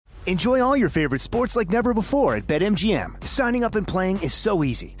Enjoy all your favorite sports like never before at BetMGM. Signing up and playing is so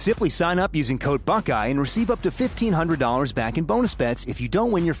easy. Simply sign up using code Buckeye and receive up to $1,500 back in bonus bets if you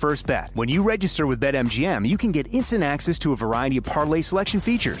don't win your first bet. When you register with BetMGM, you can get instant access to a variety of parlay selection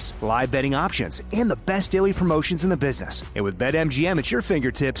features, live betting options, and the best daily promotions in the business. And with BetMGM at your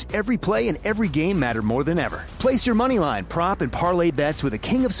fingertips, every play and every game matter more than ever. Place your moneyline, prop, and parlay bets with the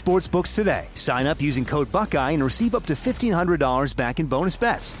king of sportsbooks today. Sign up using code Buckeye and receive up to $1,500 back in bonus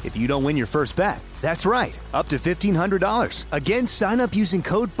bets if you don't win your first bet. That's right, up to $1,500. Again, sign up using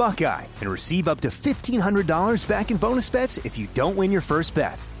code Buckeye and receive up to $1,500 back in bonus bets if you don't win your first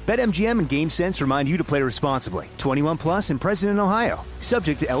bet. BetMGM and GameSense remind you to play responsibly. 21 plus and present in Ohio.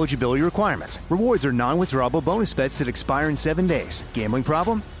 Subject to eligibility requirements. Rewards are non-withdrawable bonus bets that expire in 7 days. Gambling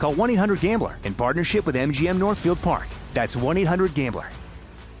problem? Call 1-800-GAMBLER in partnership with MGM Northfield Park. That's 1-800-GAMBLER.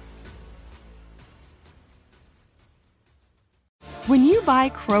 When you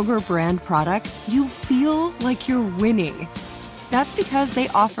buy Kroger brand products, you feel like you're winning. That's because they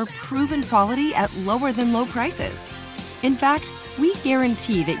offer proven quality at lower than low prices. In fact, we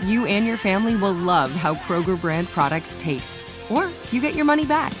guarantee that you and your family will love how Kroger brand products taste, or you get your money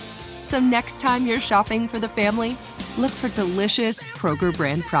back. So next time you're shopping for the family, look for delicious Kroger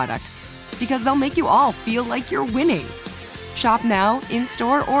brand products, because they'll make you all feel like you're winning. Shop now,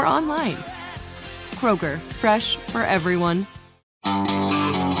 in-store, or online. Kroger, fresh for everyone.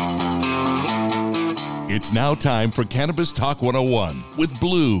 It's now time for Cannabis Talk 101 with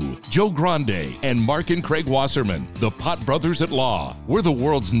Blue, Joe Grande, and Mark and Craig Wasserman, the Pot Brothers at Law. We're the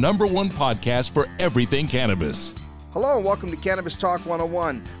world's #1 podcast for everything cannabis. Hello and welcome to Cannabis Talk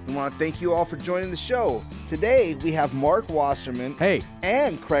 101. We want to thank you all for joining the show. Today we have Mark Wasserman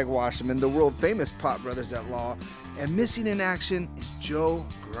and Craig Wasserman, the world famous Pot Brothers at Law. And missing in action is Joe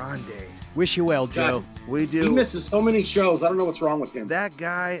Grande. Wish you well, Joe. God, we do. He misses so many shows. I don't know what's wrong with him. That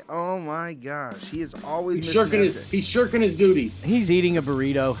guy, oh my gosh. He is always He's shirking his duties. He's eating a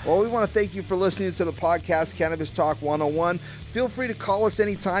burrito. Well, we want to thank you for listening to the podcast, Cannabis Talk 101. Feel free to call us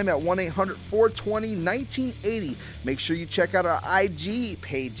anytime at 1-800-420-1980. Make sure you check out our IG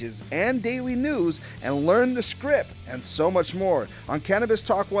pages and daily news and learn the script and so much more. On Cannabis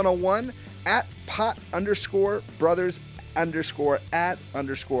Talk 101 at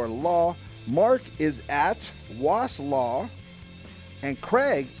pot_brothers_at_law. Mark is at Was Law, and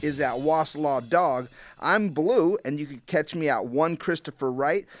Craig is at Was Law Dog. I'm Blue, and you can catch me at One Christopher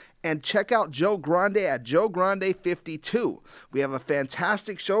Wright. And check out Joe Grande at Joe Grande 52. We have a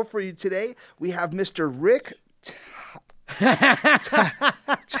fantastic show for you today. We have Mr. Rick.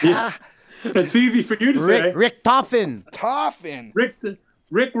 That's easy for you to say. Rick Toffin. Rick Toffin.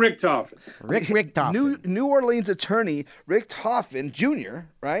 Rick Toffin. New Orleans attorney Rick Toffin Jr.,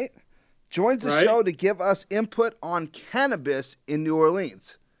 right, joins the show to give us input on cannabis in New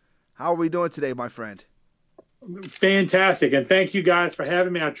Orleans. How are we doing today, my friend? Fantastic. And thank you guys for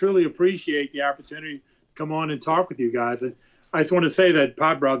having me. I truly appreciate the opportunity to come on and talk with you guys. And I just want to say that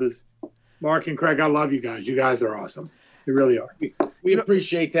Pot Brothers, Mark and Craig, I love you guys. You guys are awesome. You really are. We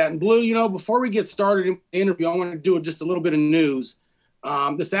appreciate that. And Blue, before we get started in the interview, I want to do just a little bit of news.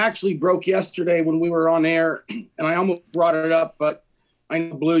 This actually broke yesterday when we were on air, and I almost brought it up, but I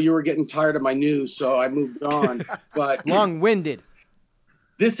know, Blue, you were getting tired of my news, so I moved on. But long-winded.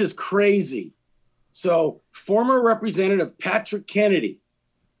 This is crazy. So, former Representative Patrick Kennedy,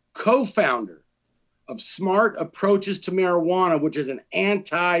 co-founder of Smart Approaches to Marijuana, which is an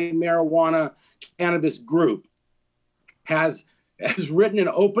anti-marijuana cannabis group, has written an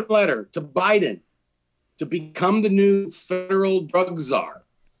open letter to Biden to become the new federal drug czar.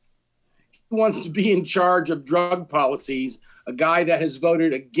 He wants to be in charge of drug policies, a guy that has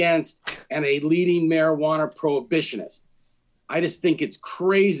voted against and a leading marijuana prohibitionist. I just think it's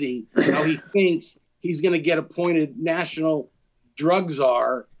crazy how he thinks he's going to get appointed national drug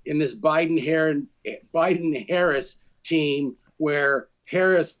czar in this Biden-Harris team, where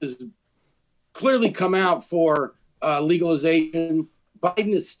Harris has clearly come out for legalization.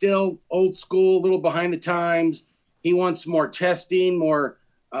 Biden is still old school, a little behind the times. He wants more testing,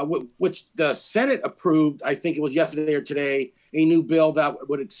 which the Senate approved, I think it was yesterday or today, a new bill that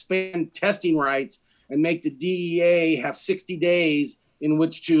would expand testing rights and make the DEA have 60 days in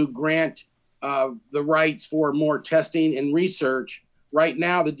which to grant the rights for more testing and research. Right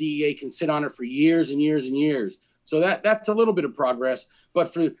now, the DEA can sit on it for years and years and years. So that's a little bit of progress.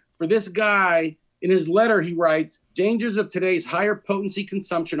 But for this guy, in his letter, he writes, dangers of today's higher potency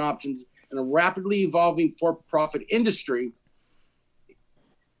consumption options and a rapidly evolving for-profit industry.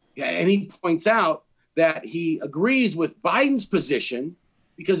 And he points out that he agrees with Biden's position,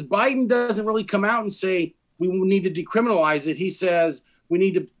 because Biden doesn't really come out and say we need to decriminalize it. He says we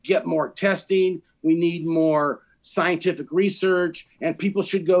need to get more testing. We need more scientific research, and people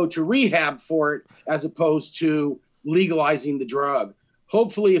should go to rehab for it as opposed to legalizing the drug.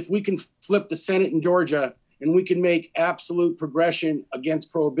 Hopefully, if we can flip the Senate in Georgia and we can make absolute progression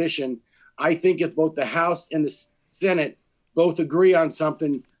against prohibition, I think if both the House and the Senate both agree on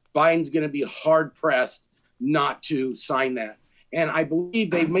something, Biden's going to be hard pressed not to sign that. And I believe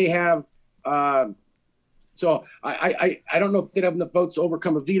they may have. So I don't know if they'd have enough votes to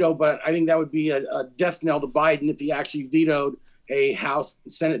overcome a veto, but I think that would be a death knell to Biden if he actually vetoed a House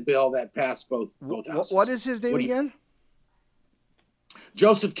and Senate bill that passed both houses. What is his name again?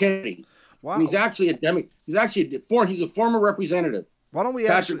 Joseph Kennedy. Wow. And he's actually he's a former representative. Why don't we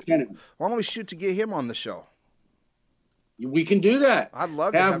Kennedy. Why don't we shoot to get him on the show? We can do that. I'd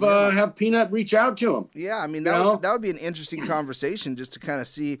love to have Peanut reach out to him. Yeah, I mean that would be an interesting conversation just to kind of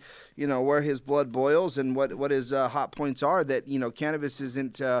see, where his blood boils and what his hot points are. That cannabis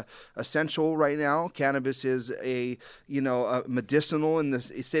isn't essential right now. Cannabis is a medicinal in the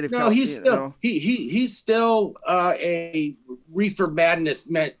state of California. He's still a reefer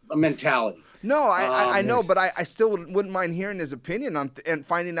madness mentality. No, I know, but I still wouldn't mind hearing his opinion on and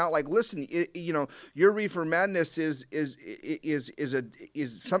finding out. Like, listen, your reefer madness is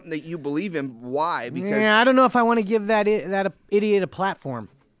something that you believe in. Why? Because I don't know if I want to give that idiot a platform.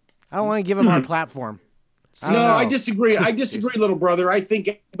 I don't want to give him our platform. I disagree. I disagree, little brother. I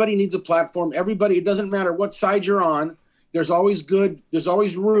think everybody needs a platform. Everybody. It doesn't matter what side you're on. There's always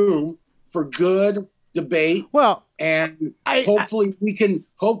room for good debate. Well, and hopefully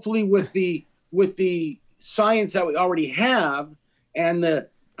with the science that we already have, and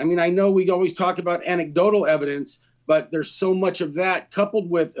I know we always talk about anecdotal evidence, but there's so much of that coupled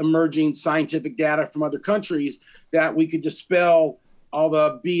with emerging scientific data from other countries that we could dispel all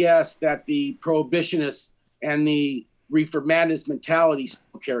the BS that the prohibitionists and the reefer madness mentality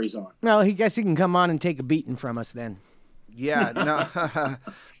still carries on. Well, I guess he can come on and take a beating from us then. Yeah, no,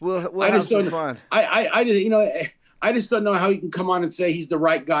 we'll have some fun. I just don't know how he can come on and say he's the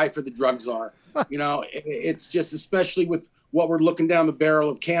right guy for the drug czar. It's just, especially with what we're looking down the barrel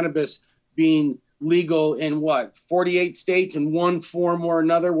of cannabis being legal in 48 states in one form or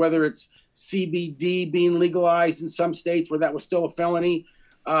another, whether it's CBD being legalized in some states where that was still a felony.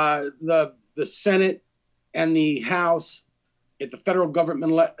 The Senate and the House at the federal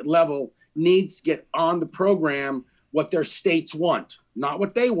government level needs to get on the program what their states want, not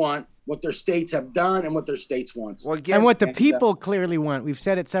what they want, what their states have done and what their states want. Well, again, and what the people clearly want. We've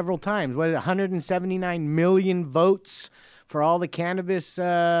said it several times. 179 million votes for all the cannabis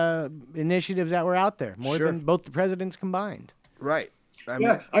initiatives that were out there, more than both the presidents combined. Right.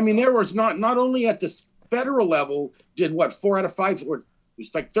 There was not only at the federal level did 4 out of 5, or it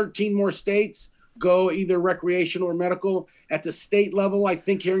was like 13 more states go either recreational or medical. At the state level, I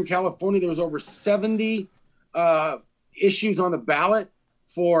think here in California, there was over 70 issues on the ballot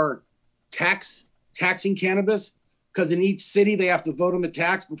for taxing cannabis, because in each city they have to vote on the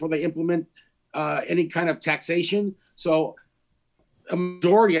tax before they implement any kind of taxation. So a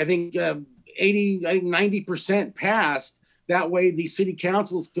majority, I think 90% passed. That way the city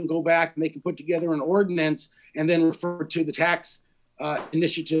councils can go back and they can put together an ordinance and then refer to the tax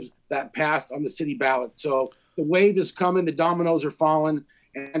initiative that passed on the city ballot. So the wave is coming, the dominoes are falling,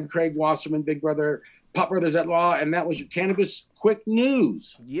 and Craig Wasserman, Big Brother, Pot Brothers at Law, and that was your Cannabis Quick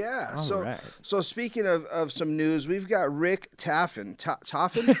News. Yeah. So speaking of some news, we've got Rick Taffin.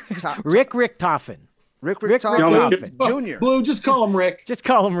 Rick Toffin. Rick Toffin Jr. Blue, just call him Rick. Just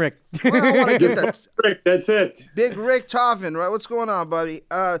call him Rick. Well, I want to get that. Rick, that's it. Big Rick Toffin, right? What's going on, buddy?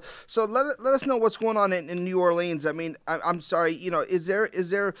 So let us know what's going on in New Orleans. I mean, I'm sorry. Is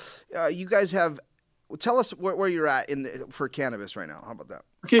there? You guys have. Tell us where you're at for cannabis right now. How about that?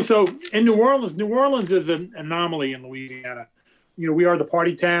 Okay, so in New Orleans is an anomaly in Louisiana. We are the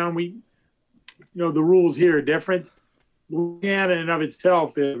party town. The rules here are different. Louisiana in and of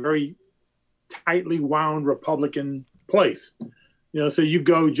itself is a very tightly wound Republican place. So you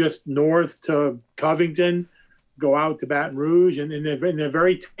go just north to Covington, go out to Baton Rouge, and they're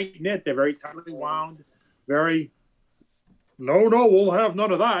very tight knit. They're very tightly wound. Very no, we'll have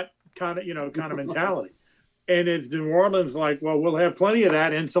none of that kind of mentality. And it's New Orleans like, well, we'll have plenty of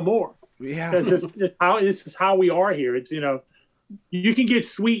that and some more. Yeah, this is how we are here. It's you can get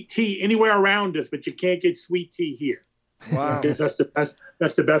sweet tea anywhere around us, but you can't get sweet tea here. Wow, because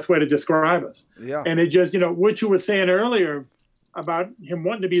that's the best way to describe us. Yeah, and it just what you were saying earlier about him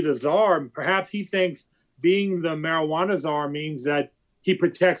wanting to be the czar. Perhaps he thinks being the marijuana czar means that he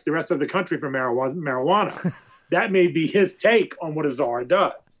protects the rest of the country from marijuana. That may be his take on what a czar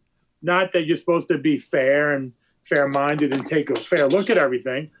does. Not that you're supposed to be fair and fair-minded and take a fair look at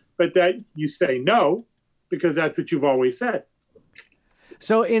everything, but that you say no because that's what you've always said.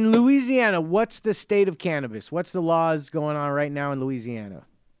 So in Louisiana, what's the state of cannabis? What's the laws going on right now in Louisiana?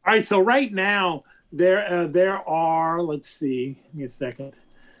 All right, so right now there are, let's see, give me a second.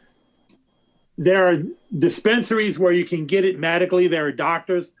 There are dispensaries where you can get it medically. There are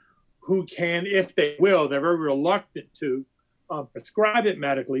doctors who can, if they will, they're very reluctant to prescribe it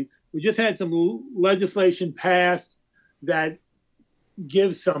medically. We just had some legislation passed that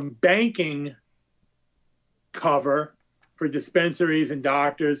gives some banking cover for dispensaries and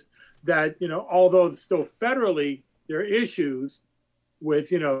doctors that, although it's still federally, there are issues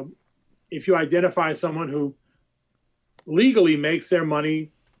with, if you identify someone who legally makes their money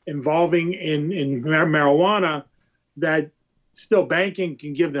involving in marijuana, that still banking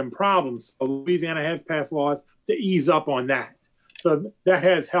can give them problems. So Louisiana has passed laws to ease up on that. So that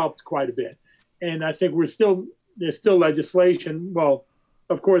has helped quite a bit. And I think there's still legislation. Well,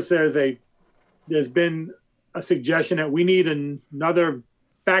 of course, there's been a suggestion that we need another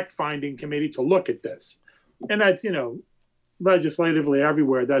fact-finding committee to look at this. And that's, legislatively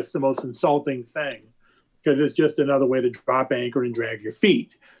everywhere, that's the most insulting thing, because it's just another way to drop anchor and drag your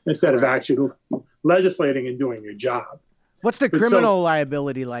feet instead of actually legislating and doing your job. What's the criminal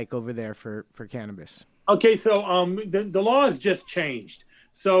liability like over there for cannabis? Okay, so the law has just changed.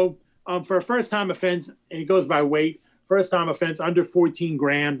 So for a first-time offense, it goes by weight. First-time offense under 14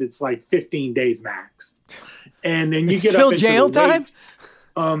 grams, it's like 15 days max. And then you get still up into jail the time.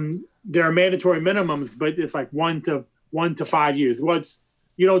 Weight, there are mandatory minimums, but it's like 1 to 5 years. Well,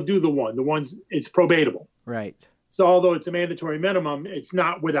 you don't do the one. The one's it's probatable. Right. So although it's a mandatory minimum, it's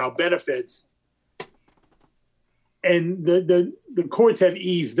not without benefits. And the courts have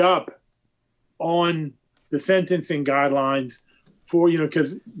eased up on the sentencing guidelines for,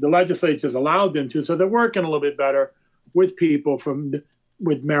 because the legislature's allowed them to. So they're working a little bit better with people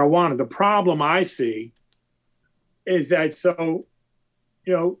with marijuana. The problem I see is that,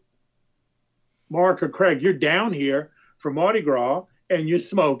 Mark or Craig, you're down here for Mardi Gras and you're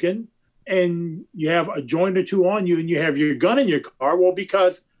smoking and you have a joint or two on you and you have your gun in your car. Well,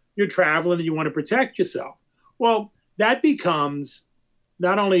 because you're traveling and you want to protect yourself. Well, that becomes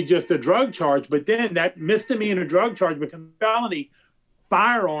not only just a drug charge, but then that misdemeanor drug charge becomes a felony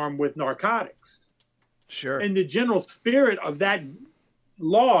firearm with narcotics. Sure. And the general spirit of that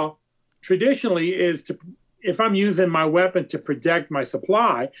law traditionally is to, if I'm using my weapon to protect my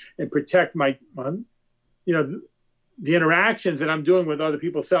supply and protect my the interactions that I'm doing with other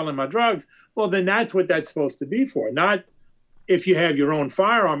people selling my drugs, well, then that's what that's supposed to be for, not if you have your own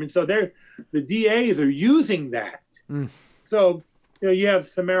firearm. And so the DAs are using that. So, you have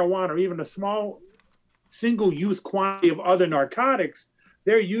some marijuana or even a small single-use quantity of other narcotics,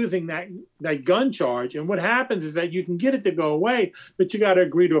 they're using that gun charge. And what happens is that you can get it to go away, but you got to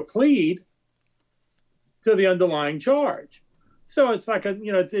agree to a plead to the underlying charge. So it's like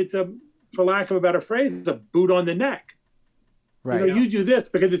it's a, for lack of a better phrase, it's a boot on the neck. Right. You do this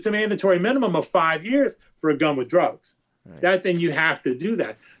because it's a mandatory minimum of 5 years for a gun with drugs. Right. And you have to do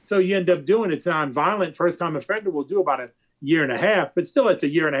that. So you end up doing it's nonviolent. First-time offender will do about a year and a half, but still it's a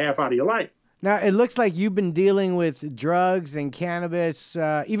year and a half out of your life. Now, it looks like you've been dealing with drugs and cannabis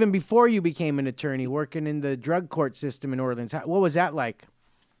even before you became an attorney, working in the drug court system in Orleans. What was that like?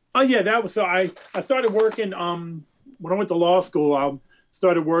 Oh, yeah, that was so. I started working when I went to law school. I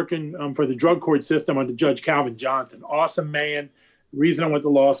started working for the drug court system under Judge Calvin Johnson. Awesome man. Reason I went to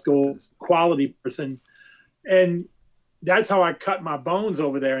law school, quality person. And that's how I cut my bones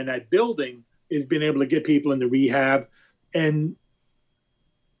over there in that building, is being able to get people into rehab. And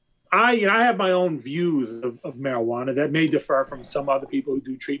I have my own views of marijuana that may differ from some other people who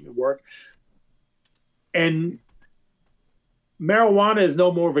do treatment work. And marijuana is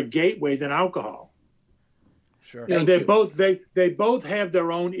no more of a gateway than alcohol. Sure. They both have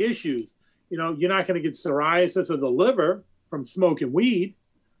their own issues. You're not going to get psoriasis of the liver from smoking weed,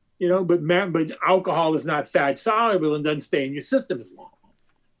 but alcohol is not fat soluble and doesn't stay in your system as long.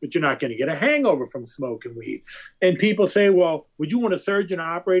 But you're not going to get a hangover from smoking weed. And people say, well, would you want a surgeon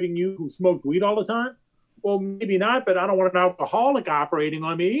operating you who smoked weed all the time? Well, maybe not, but I don't want an alcoholic operating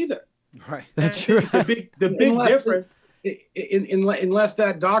on me either. Right. That's right. The big difference. Unless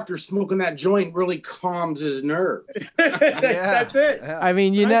that doctor smoking that joint really calms his nerves. That's it. I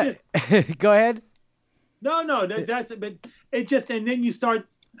mean, go ahead. No, that's it. But it just, and then you start,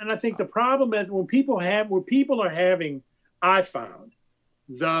 and I think the problem is when people are having, I found,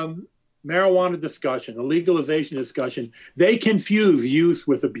 the marijuana discussion, the legalization discussion, they confuse use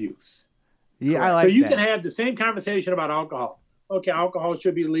with abuse. Yeah, I like so you that. can have the same conversation about alcohol. okay, alcohol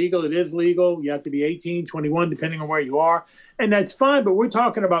should be legal. It is legal. You have to be 18, 21, depending on where you are. And that's fine, but we're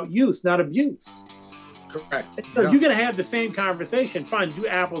talking about use, not abuse. Correct. So if you're going to have the same conversation, fine, do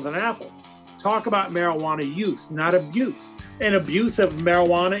apples and apples. Talk about marijuana use, not abuse. And abuse of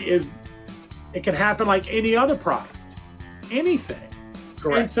marijuana it can happen like any other product, anything.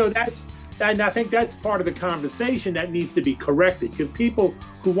 Correct. And so and I think that's part of the conversation that needs to be corrected, because people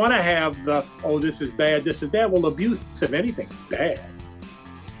who want to have this is bad, this is bad. Well, abuse of anything is bad.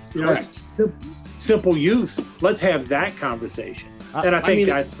 Simple use. Let's have that conversation. And I think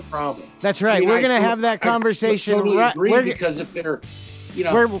that's the problem. That's right. We're going to have that conversation. I totally agree, because if there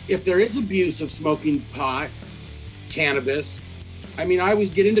is abuse of smoking pot, cannabis, I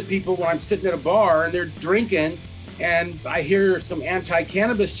always get into people when I'm sitting at a bar and they're drinking, and I hear some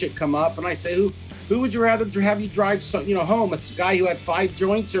anti-cannabis chick come up, and I say, who would you rather have you drive home? It's a guy who had 5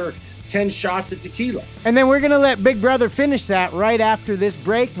 joints or 10 shots of tequila. And then we're going to let Big Brother finish that right after this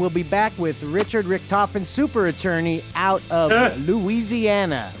break. We'll be back with Richard Richtofen, super attorney out of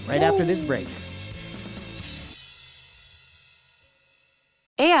Louisiana, right after this break.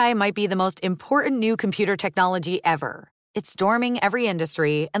 AI might be the most important new computer technology ever. It's storming every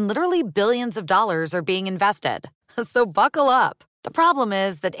industry, and literally billions of dollars are being invested. So buckle up. The problem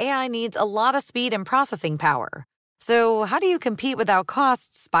is that AI needs a lot of speed and processing power. So how do you compete without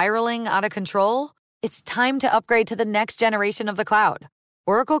costs spiraling out of control? It's time to upgrade to the next generation of the cloud,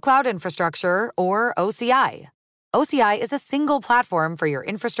 Oracle Cloud Infrastructure, or OCI. OCI is a single platform for your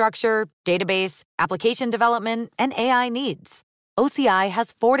infrastructure, database, application development, and AI needs. OCI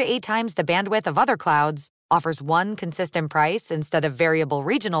has 4 to 8 times the bandwidth of other clouds, offers one consistent price instead of variable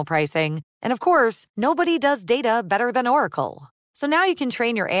regional pricing, and of course, nobody does data better than Oracle. So now you can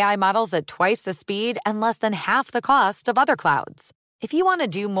train your AI models at twice the speed and less than half the cost of other clouds. If you want to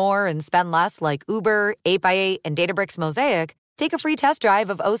do more and spend less like Uber, 8x8, and Databricks Mosaic, take a free test drive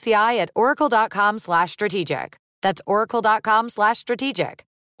of OCI at oracle.com/strategic. That's oracle.com/strategic.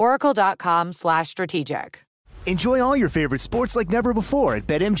 Oracle.com/strategic. Enjoy all your favorite sports like never before at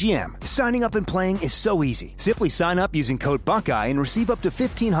BetMGM. Signing up and playing is so easy. Simply sign up using code Buckeye and receive up to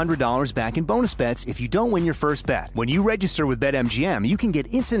 $1,500 back in bonus bets if you don't win your first bet. When you register with BetMGM, you can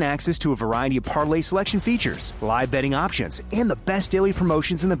get instant access to a variety of parlay selection features, live betting options, and the best daily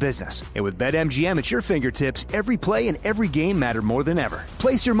promotions in the business. And with BetMGM at your fingertips, every play and every game matter more than ever.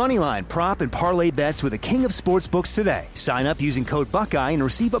 Place your moneyline, prop, and parlay bets with the king of sportsbooks today. Sign up using code Buckeye and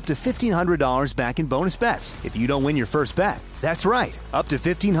receive up to $1,500 back in bonus bets if you don't win your first bet. That's right, up to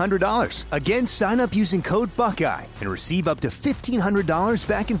 $1,500. Again, sign up using code Buckeye and receive up to $1,500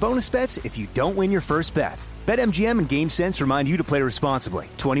 back in bonus bets if you don't win your first bet. BetMGM and GameSense remind you to play responsibly.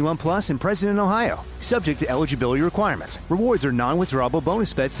 21 plus and present in Ohio. Subject to eligibility requirements. Rewards are non-withdrawable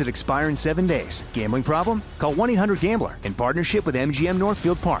bonus bets that expire in 7 days. Gambling problem? Call 1-800-GAMBLER in partnership with MGM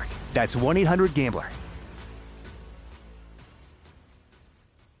Northfield Park. That's 1-800-GAMBLER.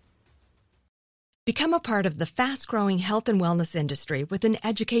 Become a part of the fast-growing health and wellness industry with an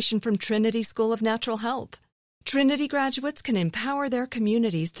education from Trinity School of Natural Health. Trinity graduates can empower their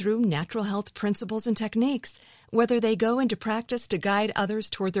communities through natural health principles and techniques, whether they go into practice to guide others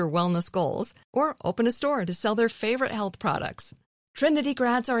toward their wellness goals or open a store to sell their favorite health products. Trinity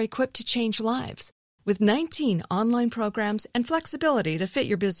grads are equipped to change lives with 19 online programs and flexibility to fit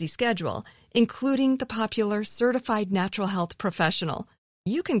your busy schedule, including the popular Certified Natural Health Professional.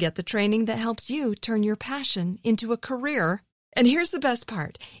 You can get the training that helps you turn your passion into a career. And here's the best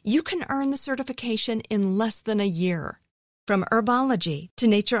part. You can earn the certification in less than a year. From herbology to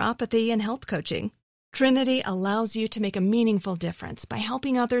naturopathy and health coaching, Trinity allows you to make a meaningful difference by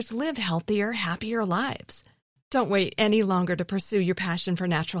helping others live healthier, happier lives. Don't wait any longer to pursue your passion for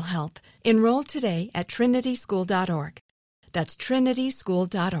natural health. Enroll today at trinityschool.org. That's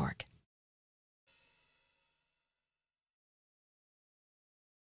trinityschool.org.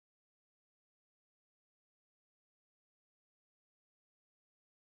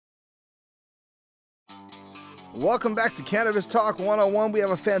 Welcome back to Cannabis Talk 101. We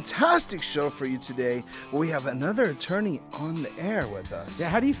have a fantastic show for you today. We have another attorney on the air with us. Yeah,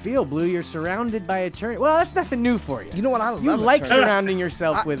 how do you feel, Blue? You're surrounded by attorneys. Well, that's nothing new for you. You know what? I love You like attorneys. surrounding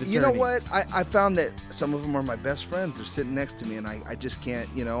yourself with attorneys. You know what? I found that some of them are my best friends. They're sitting next to me, and I just can't,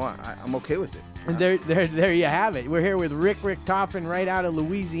 I'm okay with it. And there you have it. We're here with Rick Richtofen right out of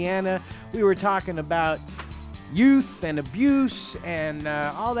Louisiana. We were talking about youth and abuse and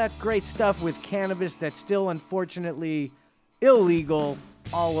all that great stuff with cannabis that's still unfortunately illegal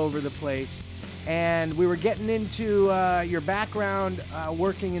all over the place. And we were getting into your background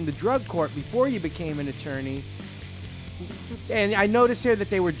working in the drug court before you became an attorney. And I noticed here that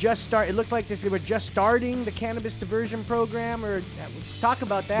they were just it looked like they were just starting the cannabis diversion program, or talk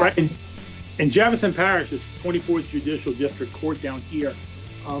about that. Right. In Jefferson Parish, the 24th Judicial District Court down here,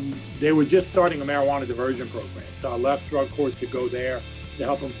 they were just starting a marijuana diversion program. So I left drug court to go there to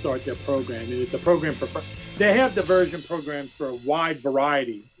help them start their program. And it's a program they have diversion programs for a wide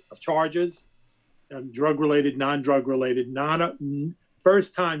variety of charges, drug-related, non-drug-related,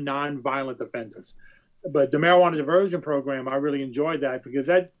 first-time non-violent offenders. But the marijuana diversion program, I really enjoyed that because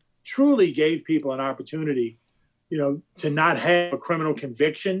that truly gave people an opportunity, to not have a criminal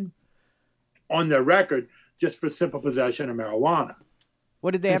conviction on their record just for simple possession of marijuana.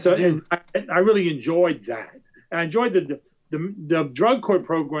 What did they have to do? And I really enjoyed that. I enjoyed the drug court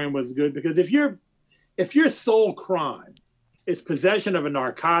program was good because if your sole crime is possession of a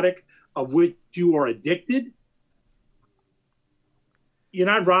narcotic of which you are addicted, you're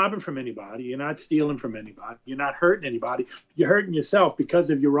not robbing from anybody. You're not stealing from anybody. You're not hurting anybody. You're hurting yourself because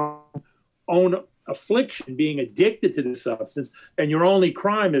of your own affliction, being addicted to the substance. And your only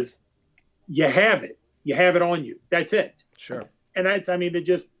crime is you have it. You have it on you. That's it. Sure. And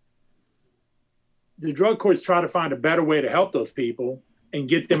the drug courts try to find a better way to help those people and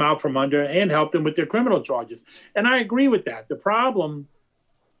get them out from under and help them with their criminal charges. And I agree with that. The problem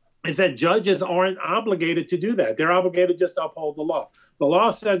is that judges aren't obligated to do that. They're obligated just to uphold the law. The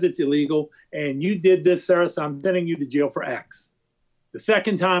law says it's illegal, and you did this, sir, so I'm sending you to jail for X. The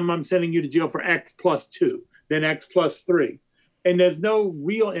second time, I'm sending you to jail for X plus 2, then X plus 3. And there's no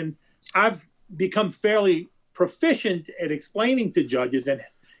real, and I've become fairly proficient at explaining to judges and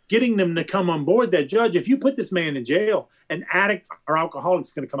getting them to come on board that, judge, if you put this man in jail, an addict or alcoholic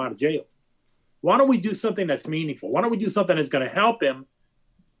is going to come out of jail. Why don't we do something that's meaningful? Why don't we do something that's going to help him,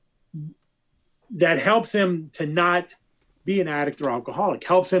 that helps him to not be an addict or alcoholic,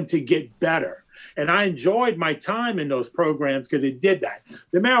 helps him to get better. And I enjoyed my time in those programs because it did that.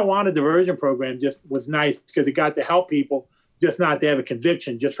 The marijuana diversion program just was nice because it got to help people just not to have a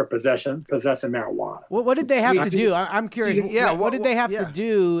conviction just for possessing marijuana. Well, what did they have to do? I'm curious. What did they have to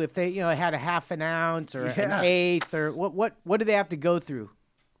do if they, had a half an ounce or an eighth, or what did they have to go through?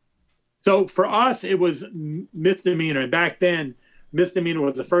 So for us, it was misdemeanor. And back then, misdemeanor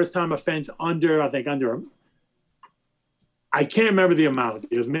was the first time offense under, I can't remember the amount.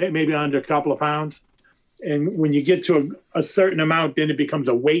 It was maybe under a couple of pounds. And when you get to a certain amount, then it becomes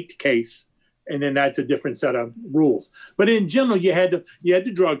a weight case. And then that's a different set of rules. But in general, you had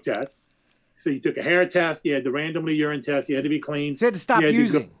the drug test. So you took a hair test, you had the randomly urine test, you had to be clean. So you had to stop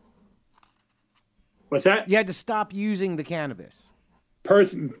using. What's that? You had to stop using the cannabis.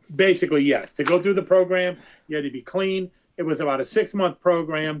 Basically, yes. To go through the program, you had to be clean. It was about a 6-month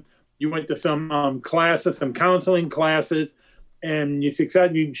program. You went to some classes, some counseling classes, and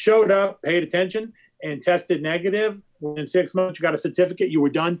you showed up, paid attention, and tested negative. Within 6 months, you got a certificate, you were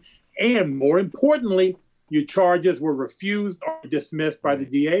done. And more importantly, your charges were refused or dismissed by the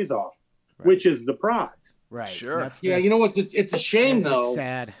DA's office, which is the prize. Right. Sure. You know what? It's a shame, though,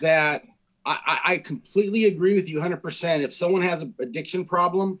 sad. that I completely agree with you 100%. If someone has an addiction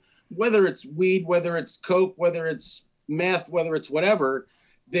problem, whether it's weed, whether it's coke, whether it's meth, whether it's whatever,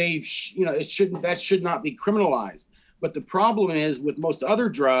 that should not be criminalized. But the problem is with most other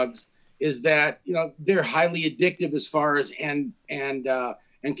drugs is that, they're highly addictive as far as and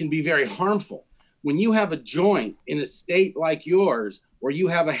can be very harmful. When you have a joint in a state like yours, or you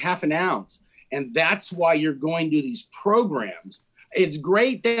have a half an ounce, and that's why you're going to these programs, it's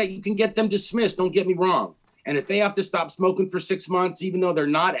great that you can get them dismissed. Don't get me wrong. And if they have to stop smoking for 6 months, even though they're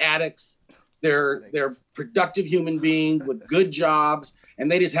not addicts, they're productive human beings with good jobs,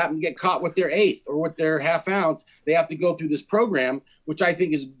 and they just happen to get caught with their eighth or with their half ounce, they have to go through this program, which I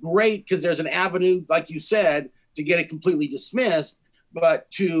think is great because there's an avenue, like you said, to get it completely dismissed. But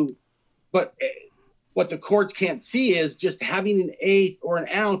what the courts can't see is just having an eighth or an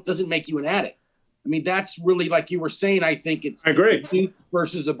ounce doesn't make you an addict. I mean, that's really, like you were saying, I think it's abuse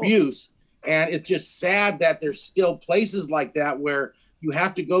versus abuse. And it's just sad that there's still places like that where you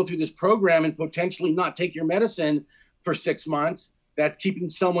have to go through this program and potentially not take your medicine for 6 months. That's keeping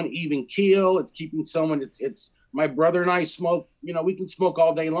someone even keel. It's keeping someone, it's my brother and I smoke, we can smoke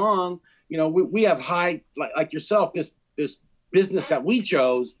all day long. We have high, like yourself, this business that we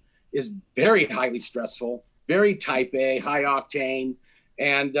chose is very highly stressful, very type A, high octane.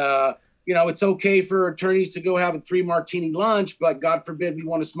 And, it's okay for attorneys to go have a 3-martini lunch, but God forbid we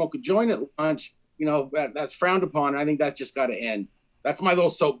want to smoke a joint at lunch. That's frowned upon. I think that's just got to end. That's my little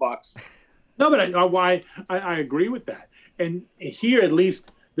soapbox. No, but I agree with that. And here, at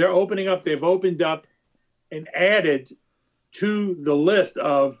least, they've opened up and added to the list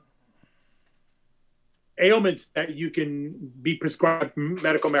of ailments that you can be prescribed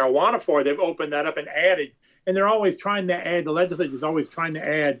medical marijuana for, they've opened that up and added, and they're always trying to add, the legislature is always trying to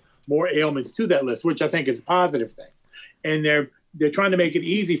add more ailments to that list, which I think is a positive thing. And they're trying to make it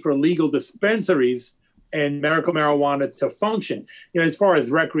easy for legal dispensaries and medical marijuana to function. As far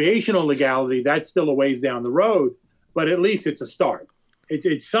as recreational legality, that's still a ways down the road, but at least it's a start.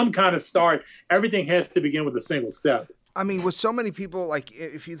 It's some kind of start. Everything has to begin with a single step. I mean, with so many people, like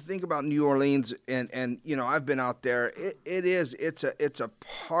if you think about New Orleans and I've been out there, it's a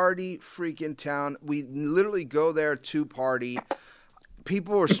party freaking town. We literally go there to party.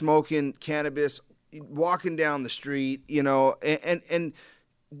 People are smoking cannabis, walking down the street, and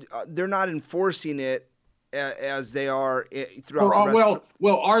they're not enforcing it as they are throughout the rest.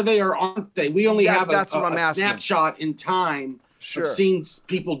 Well, are they or aren't they? We only have a snapshot in time of seeing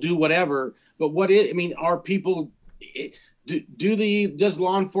people do whatever. But are people? Does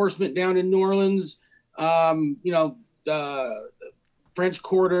law enforcement down in New Orleans, French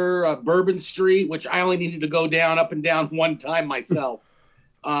Quarter, Bourbon Street, which I only needed to go up and down one time myself.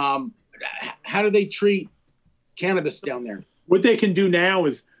 How do they treat cannabis down there? What they can do now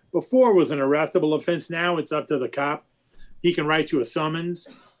is, before it was an arrestable offense. Now it's up to the cop. He can write you a summons.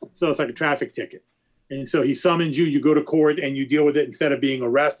 So it's like a traffic ticket. And so he summons you, you go to court and you deal with it instead of being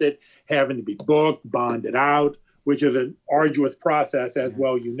arrested, having to be booked, bonded out, which is an arduous process as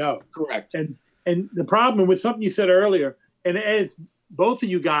well, Correct. And the problem with something you said earlier, and as both of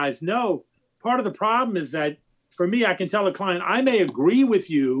you guys know, part of the problem is that for me, I can tell a client, I may agree with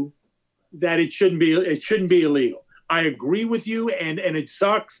you that it shouldn't be illegal. I agree with you, and it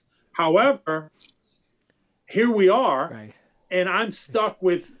sucks. However, here we are, right, and I'm stuck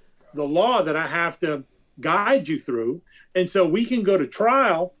with the law that I have to guide you through. And so we can go to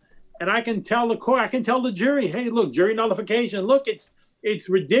trial, and I can tell the court, I can tell the jury, hey, look, jury nullification. Look, it's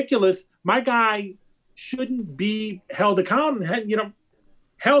ridiculous. My guy shouldn't be held accountable,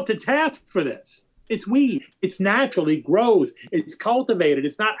 held to task for this. It's weed. It's natural. It grows. It's cultivated.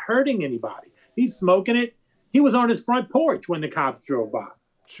 It's not hurting anybody. He's smoking it. He was on his front porch when the cops drove by.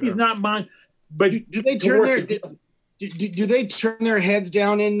 Sure. He's not mine. But do they turn do they turn their heads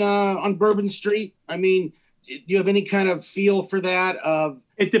down on Bourbon Street? I mean, do you have any kind of feel for that?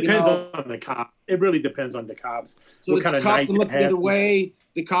 It depends on the cop. It really depends on the cops. So what kind of night can look the other way.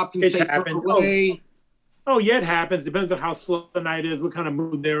 The cop can say throw away. Oh, yeah, it happens. Depends on how slow the night is, what kind of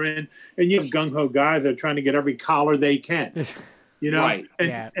mood they're in. And you have gung-ho guys that are trying to get every collar they can. Right.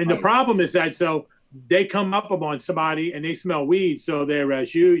 And the problem is that they come up on somebody and they smell weed. So they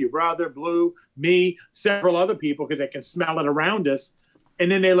arrest you, your brother, Blue, me, several other people, because they can smell it around us. And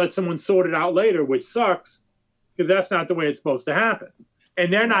then they let someone sort it out later, which sucks, because that's not the way it's supposed to happen.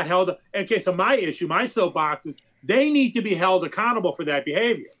 And they're not held. Okay, so my soapbox is they need to be held accountable for that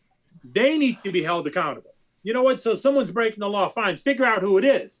behavior. They need to be held accountable. You know what? So someone's breaking the law, fine. Figure out who it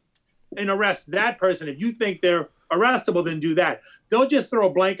is and arrest that person. If you think they're arrestable, then do that. Don't just throw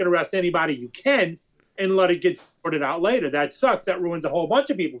a blanket arrest anybody you can and let it get sorted out later. That sucks. That ruins a whole bunch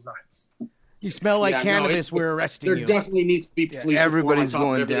of people's nights. You smell like cannabis, we're arresting you. There definitely needs to be police. Everybody's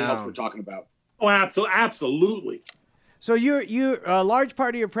going down. Else we're talking about. Oh, absolutely. So you're a large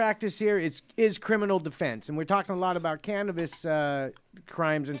part of your practice here is criminal defense, and we're talking a lot about cannabis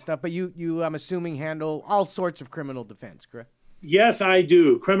crimes and stuff. But you I'm assuming handle all sorts of criminal defense, correct? Yes, I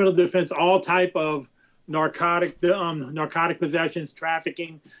do. Criminal defense, all type of narcotic possessions,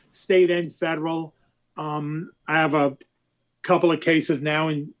 trafficking, state and federal. I have a couple of cases now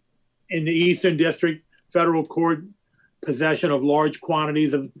in the Eastern District Federal Court, possession of large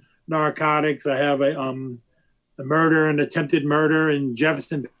quantities of narcotics. I have a murder, an attempted murder in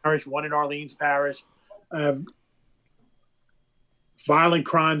Jefferson Parish, one in Orleans Parish. I have violent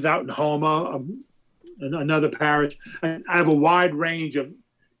crimes out in Houma, another parish. I have a wide range of,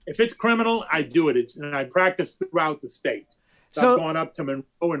 if it's criminal, I do it. And I practice throughout the state. So I've gone up to Monroe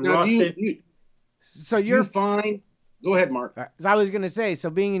and Ruston. So you're fine. Go ahead, Mark. I was going to say, so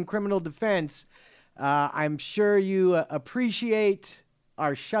being in criminal defense, I'm sure you appreciate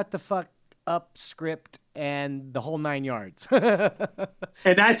our shut the fuck up script and the whole 9 yards. and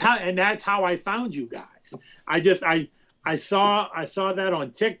that's how I found you guys. I saw that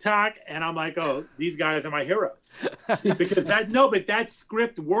on TikTok and I'm like, oh, these guys are my heroes. Because that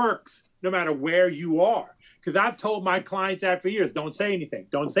script works no matter where you are. Because I've told my clients that for years, don't say anything.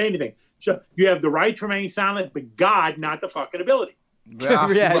 Don't say anything. You have the right to remain silent, but God, not the fucking ability. Yeah.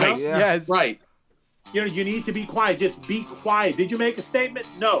 Right? Yes. Right. You need to be quiet. Just be quiet. Did you make a statement?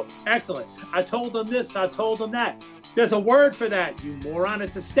 No. Excellent. I told them this. I told them that. There's a word for that, you moron.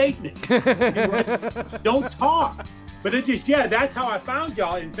 It's a statement. Don't talk. But it just, that's how I found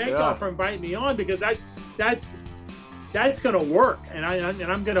y'all. And thank y'all for inviting me on, because that's going to work, and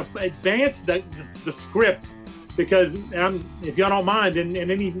I'm going to advance the script because if y'all don't mind, in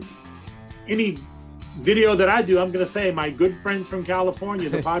any video that I do, I'm going to say my good friends from California,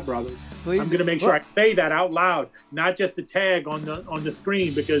 the Pod Brothers. I'm going to make sure I say that out loud, not just the tag on the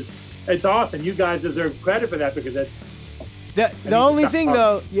screen, because it's awesome. You guys deserve credit for that because that's the only thing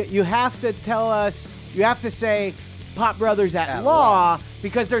though. You have to tell us. You have to say Pot Brothers at Law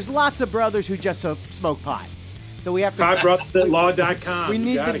because there's lots of brothers who just smoke pot. So we have to. PotBrothersAtLaw.com. We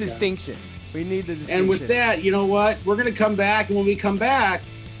need the distinction. We need the distinction. And with that, you know what? We're going to come back, and when we come back,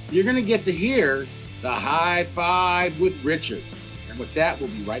 you're going to get to hear the High Five with Richard. And with that, we'll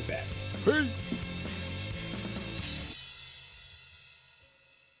be right back. Peace.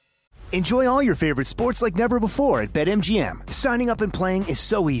 Enjoy all your favorite sports like never before at BetMGM. Signing up and playing is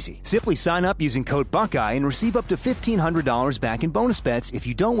so easy. Simply sign up using code Buckeye and receive up to $1,500 back in bonus bets if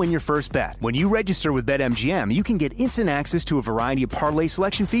you don't win your first bet. When you register with BetMGM, you can get instant access to a variety of parlay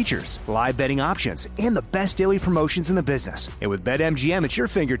selection features, live betting options, and the best daily promotions in the business. And with BetMGM at your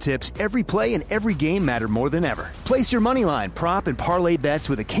fingertips, every play and every game matter more than ever. Place your moneyline, prop, and parlay bets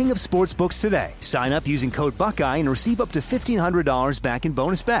with the king of sportsbooks today. Sign up using code Buckeye and receive up to $1,500 back in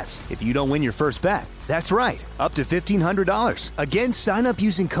bonus bets if you don't win your first bet. That's right, up to $1,500. Again, sign up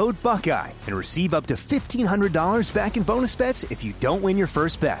using code Buckeye and receive up to $1,500 back in bonus bets if you don't win your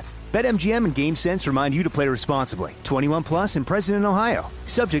first bet. BetMGM and GameSense remind you to play responsibly. 21 plus and present in Ohio.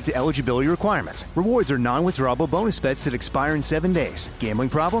 Subject to eligibility requirements. Rewards are non-withdrawable bonus bets that expire in 7 days. Gambling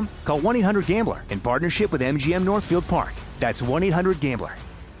problem? Call 1-800-GAMBLER in partnership with MGM Northfield Park. That's 1-800-GAMBLER.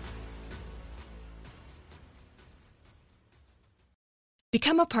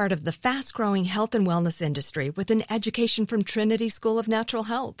 Become a part of the fast-growing health and wellness industry with an education from Trinity School of Natural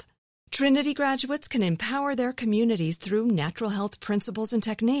Health. Trinity graduates can empower their communities through natural health principles and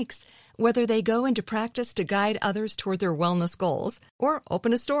techniques, whether they go into practice to guide others toward their wellness goals or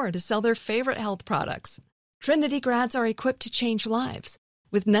open a store to sell their favorite health products. Trinity grads are equipped to change lives.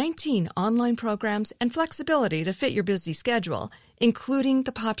 With 19 online programs and flexibility to fit your busy schedule, including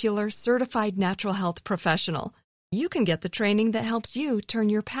the popular Certified Natural Health Professional, you can get the training that helps you turn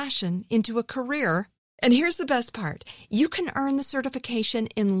your passion into a career. And here's the best part. You can earn the certification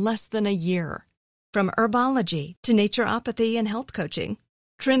in less than a year. From herbology to naturopathy and health coaching,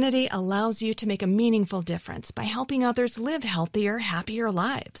 Trinity allows you to make a meaningful difference by helping others live healthier, happier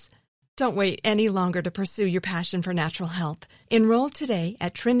lives. Don't wait any longer to pursue your passion for natural health. Enroll today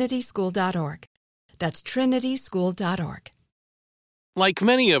at trinityschool.org. That's trinityschool.org. Like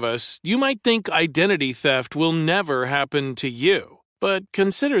many of us, you might think identity theft will never happen to you. But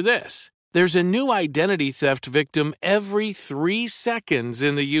consider this. There's a new identity theft victim every 3 seconds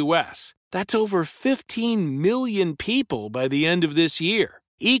in the U.S. That's over 15 million people by the end of this year,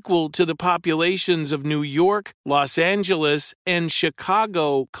 equal to the populations of New York, Los Angeles, and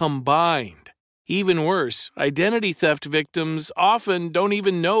Chicago combined. Even worse, identity theft victims often don't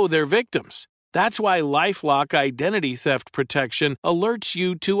even know they're victims. That's why LifeLock Identity Theft Protection alerts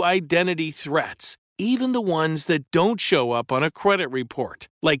you to identity threats, even the ones that don't show up on a credit report,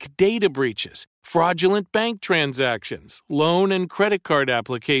 like data breaches, fraudulent bank transactions, loan and credit card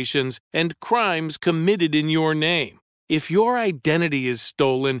applications, and crimes committed in your name. If your identity is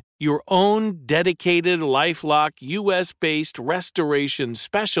stolen, your own dedicated LifeLock U.S.-based restoration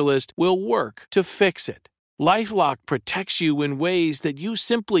specialist will work to fix it. LifeLock protects you in ways that you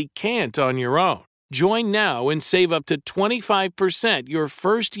simply can't on your own. Join now and save up to 25% your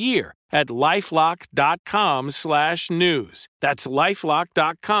first year at LifeLock.com/news. That's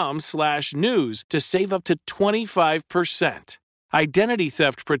LifeLock.com/news to save up to 25%. Identity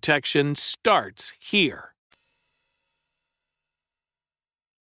theft protection starts here.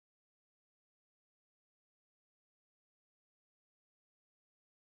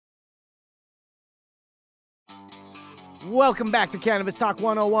 Welcome back to Cannabis Talk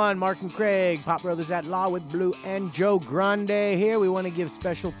 101. Mark and Craig, Pot Brothers at Law with Blue and Joe Grande here. We want to give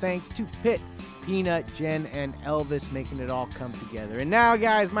special thanks to Pitt, Peanut, Jen, and Elvis, making it all come together. And now,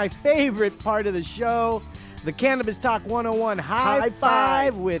 guys, my favorite part of the show, the Cannabis Talk 101 High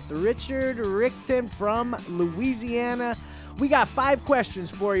Five with Richard Rickton from Louisiana. We got 5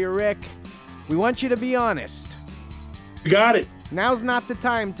 questions for you, Rick. We want you to be honest. You got it. Now's not the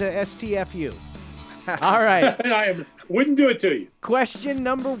time to STF you. All right. I wouldn't do it to you. Question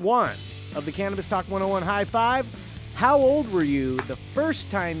number 1 of the Cannabis Talk 101 High Five. How old were you the first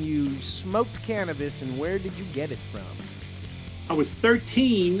time you smoked cannabis, and where did you get it from? I was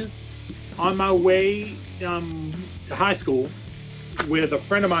 13 on my way to high school with a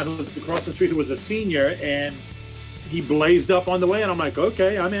friend of mine who lived across the street who was a senior, and he blazed up on the way, and I'm like,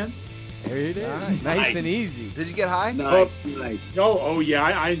 okay, I'm in. There it is. Nice and easy. Did you get high? Nice. Oh yeah,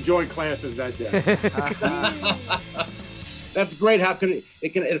 I enjoyed classes that day. That's great. How can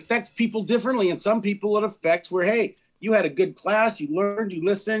it affects people differently, and some people it affects where, hey, you had a good class, you learned, you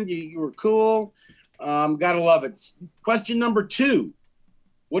listened, you were cool. Gotta love it. Question number 2: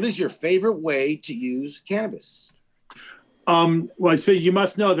 what is your favorite way to use cannabis? Well, so you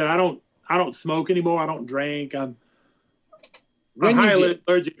must know that I don't smoke anymore. I don't drink. I'm highly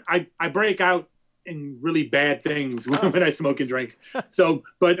allergic. I break out in really bad things when I smoke and drink. So,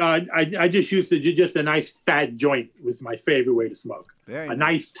 but I just used to just a nice fat joint was my favorite way to smoke. A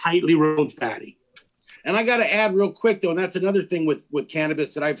nice tightly rolled fatty. And I got to add real quick though, and that's another thing with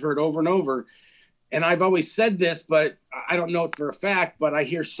cannabis that I've heard over and over. And I've always said this, but I don't know it for a fact, but I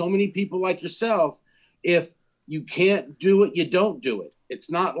hear so many people like yourself, if you can't do it, you don't do it. It's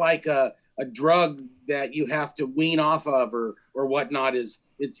not like a drug that you have to wean off of or whatnot. It's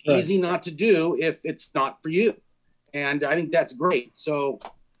easy not to do if it's not for you. And I think that's great. So,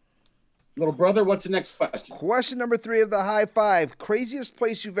 little brother, what's the next question? Question number 3 of the high five. Craziest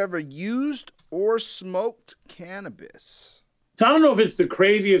place you've ever used or smoked cannabis? So I don't know if it's the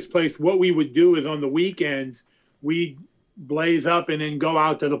craziest place. What we would do is on the weekends, we'd blaze up and then go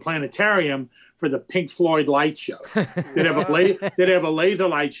out to the planetarium for the Pink Floyd light show. They'd have a laser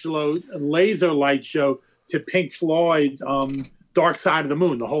light show to Pink Floyd's Dark Side of the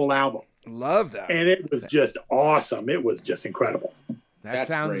Moon, the whole album. Love that. And it was just awesome. It was just incredible. That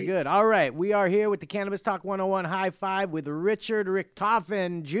sounds good. All right. We are here with the Cannabis Talk 101 High Five with Richard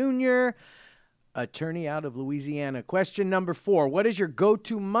Richtofen Jr., attorney out of Louisiana. Question number 4. What is your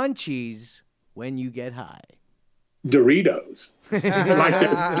go-to munchies when you get high? Doritos.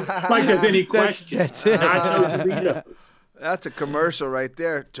 like there's any question. That's it. Nacho Doritos. That's a commercial right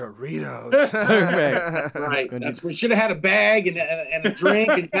there. Doritos. Perfect. Right. We should have had a bag and a drink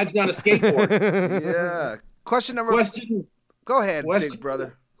and not on a skateboard. Yeah. Question. Go ahead, big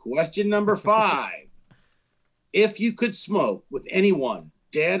brother. Question number 5. If you could smoke with anyone,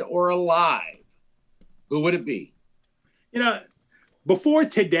 dead or alive, who would it be? Before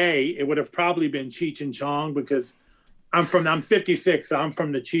today, it would have probably been Cheech and Chong because I'm 56, so I'm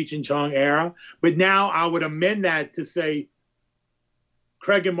from the Cheech and Chong era. But now I would amend that to say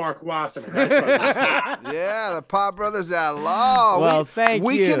Craig and Mark Wasserman. Yeah, the Pop Brothers at law. Well, thank you.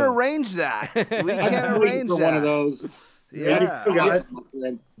 We can arrange that. We can arrange that. One of those. Yeah.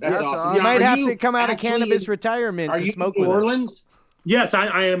 That's awesome. You might have to come out of cannabis retirement to smoke with us. Are you in New Orleans? Yes,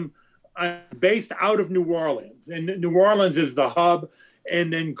 I am. I'm based out of New Orleans, and New Orleans is the hub.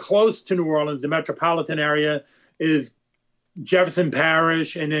 And then close to New Orleans, the metropolitan area is Jefferson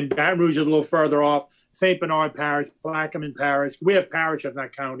Parish, and then Baton Rouge is a little further off, St. Bernard Parish, Plaquemine Parish. We have parishes,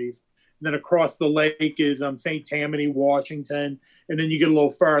 not counties. And then across the lake is St. Tammany, Washington, and then you get a little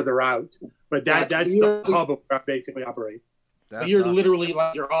further out. But that's the hub of where I basically operate. You're awesome. Literally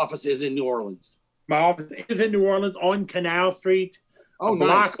like your office is in New Orleans. My office is in New Orleans on Canal Street. A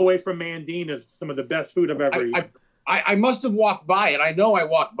block away from Mandina's, some of the best food I've ever eaten. I must have walked by it. I know I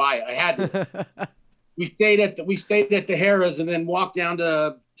walked by it. I had to. we stayed at the Harrah's and then walked down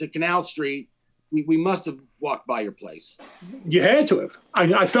to Canal Street. We must have walked by your place. You had to have.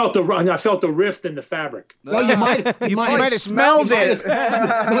 I felt the rift in the fabric. No, you might have smelled it.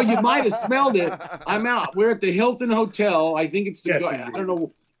 No, you might have smelled it. I'm out. We're at the Hilton Hotel. I think it's I don't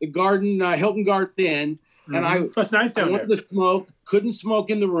know, the Garden, Hilton Garden Inn. And that's nice down I went to smoke, couldn't smoke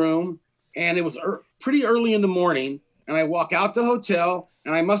in the room, and it was pretty early in the morning. And I walk out the hotel,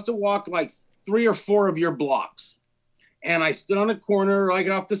 and I must have walked like 3 or 4 of your blocks. And I stood on a corner, I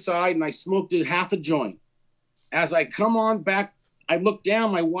got off the side, and I smoked half a joint. As I come on back, I look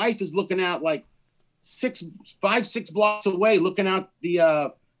down. My wife is looking out like 5, 6 blocks away, looking out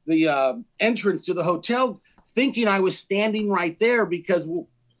the entrance to the hotel, thinking I was standing right there because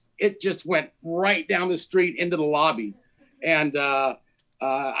it just went right down the street into the lobby. And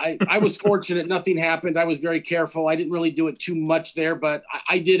I was fortunate. Nothing happened. I was very careful. I didn't really do it too much there, but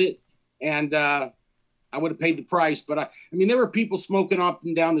I did it. And I would have paid the price. But I mean, there were people smoking up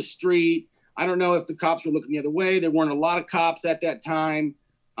and down the street. I don't know if the cops were looking the other way. There weren't a lot of cops at that time.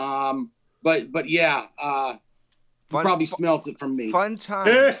 But yeah, you probably smelt it from me. Fun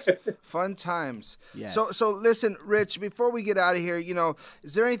times. Fun times. Yeah. So listen, Rich, before we get out of here,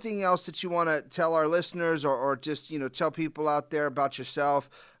 is there anything else that you want to tell our listeners or just, tell people out there about yourself,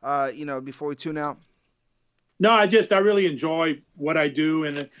 before we tune out? No, I really enjoy what I do,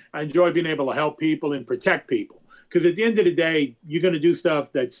 and I enjoy being able to help people and protect people. Because at the end of the day, you're going to do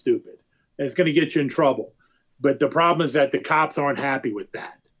stuff that's stupid. And it's going to get you in trouble. But the problem is that the cops aren't happy with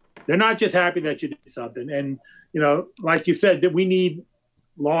that. They're not just happy that you did something. And, like you said, that we need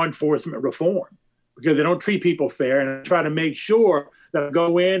law enforcement reform, because they don't treat people fair. And I try to make sure that I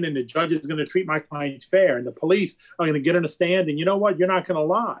go in and the judge is going to treat my clients fair, and the police are going to get on the stand. And you know what? You're not going to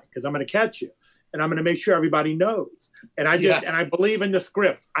lie, because I'm going to catch you, and I'm going to make sure everybody knows. And I believe in the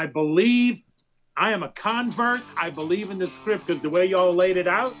script. I am a convert. I believe in the script, because the way y'all laid it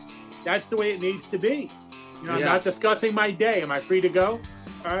out, that's the way it needs to be. You know, I'm not discussing my day. Am I free to go?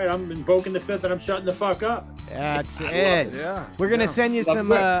 All right, I'm invoking the fifth and I'm shutting the fuck up. That's it. Yeah. We're going to send you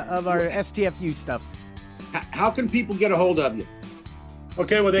some of our STFU stuff. How can people get a hold of you?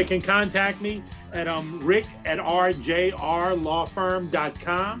 Okay, well, they can contact me at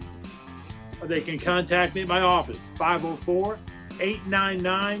rick@rjrlawfirm.com. Or they can contact me at my office,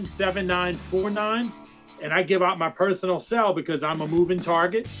 504-899-7949. And I give out my personal cell because I'm a moving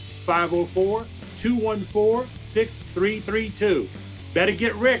target, 504-214-6332. Better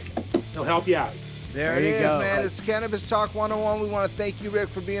get Rick. He'll help you out. There it is, man. It's Cannabis Talk 101. We want to thank you, Rick,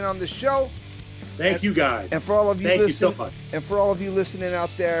 for being on the show. Thank you, guys. And for all of you thank you so much. And for all of you listening out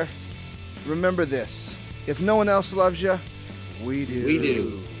there, remember this. If no one else loves you, we do. We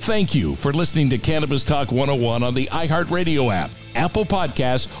do. Thank you for listening to Cannabis Talk 101 on the iHeartRadio app, Apple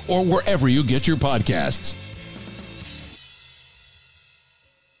Podcasts, or wherever you get your podcasts.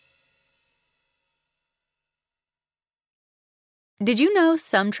 Did you know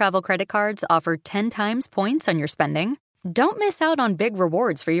some travel credit cards offer 10 times points on your spending? Don't miss out on big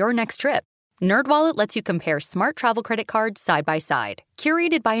rewards for your next trip. NerdWallet lets you compare smart travel credit cards side by side,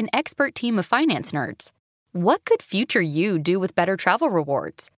 curated by an expert team of finance nerds. What could future you do with better travel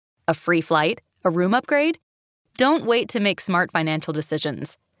rewards? A free flight? A room upgrade? Don't wait to make smart financial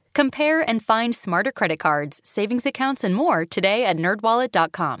decisions. Compare and find smarter credit cards, savings accounts, and more today at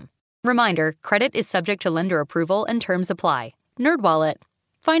nerdwallet.com. Reminder, credit is subject to lender approval and terms apply. NerdWallet.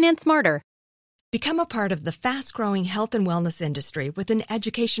 Finance smarter. Become a part of the fast-growing health and wellness industry with an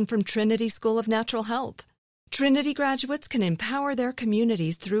education from Trinity School of Natural Health. Trinity graduates can empower their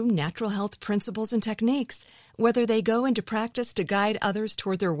communities through natural health principles and techniques, whether they go into practice to guide others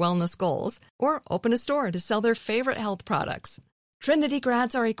toward their wellness goals or open a store to sell their favorite health products. Trinity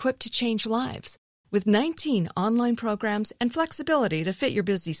grads are equipped to change lives. With 19 online programs and flexibility to fit your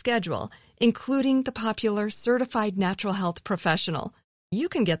busy schedule, including the popular Certified Natural Health Professional, you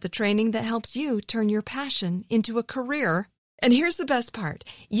can get the training that helps you turn your passion into a career. And here's the best part.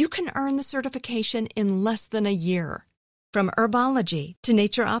 You can earn the certification in less than a year. From herbology to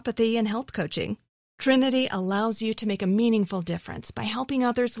naturopathy and health coaching, Trinity allows you to make a meaningful difference by helping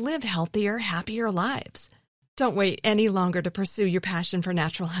others live healthier, happier lives. Don't wait any longer to pursue your passion for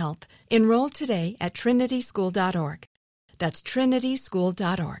natural health. Enroll today at trinityschool.org. That's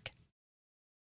trinityschool.org.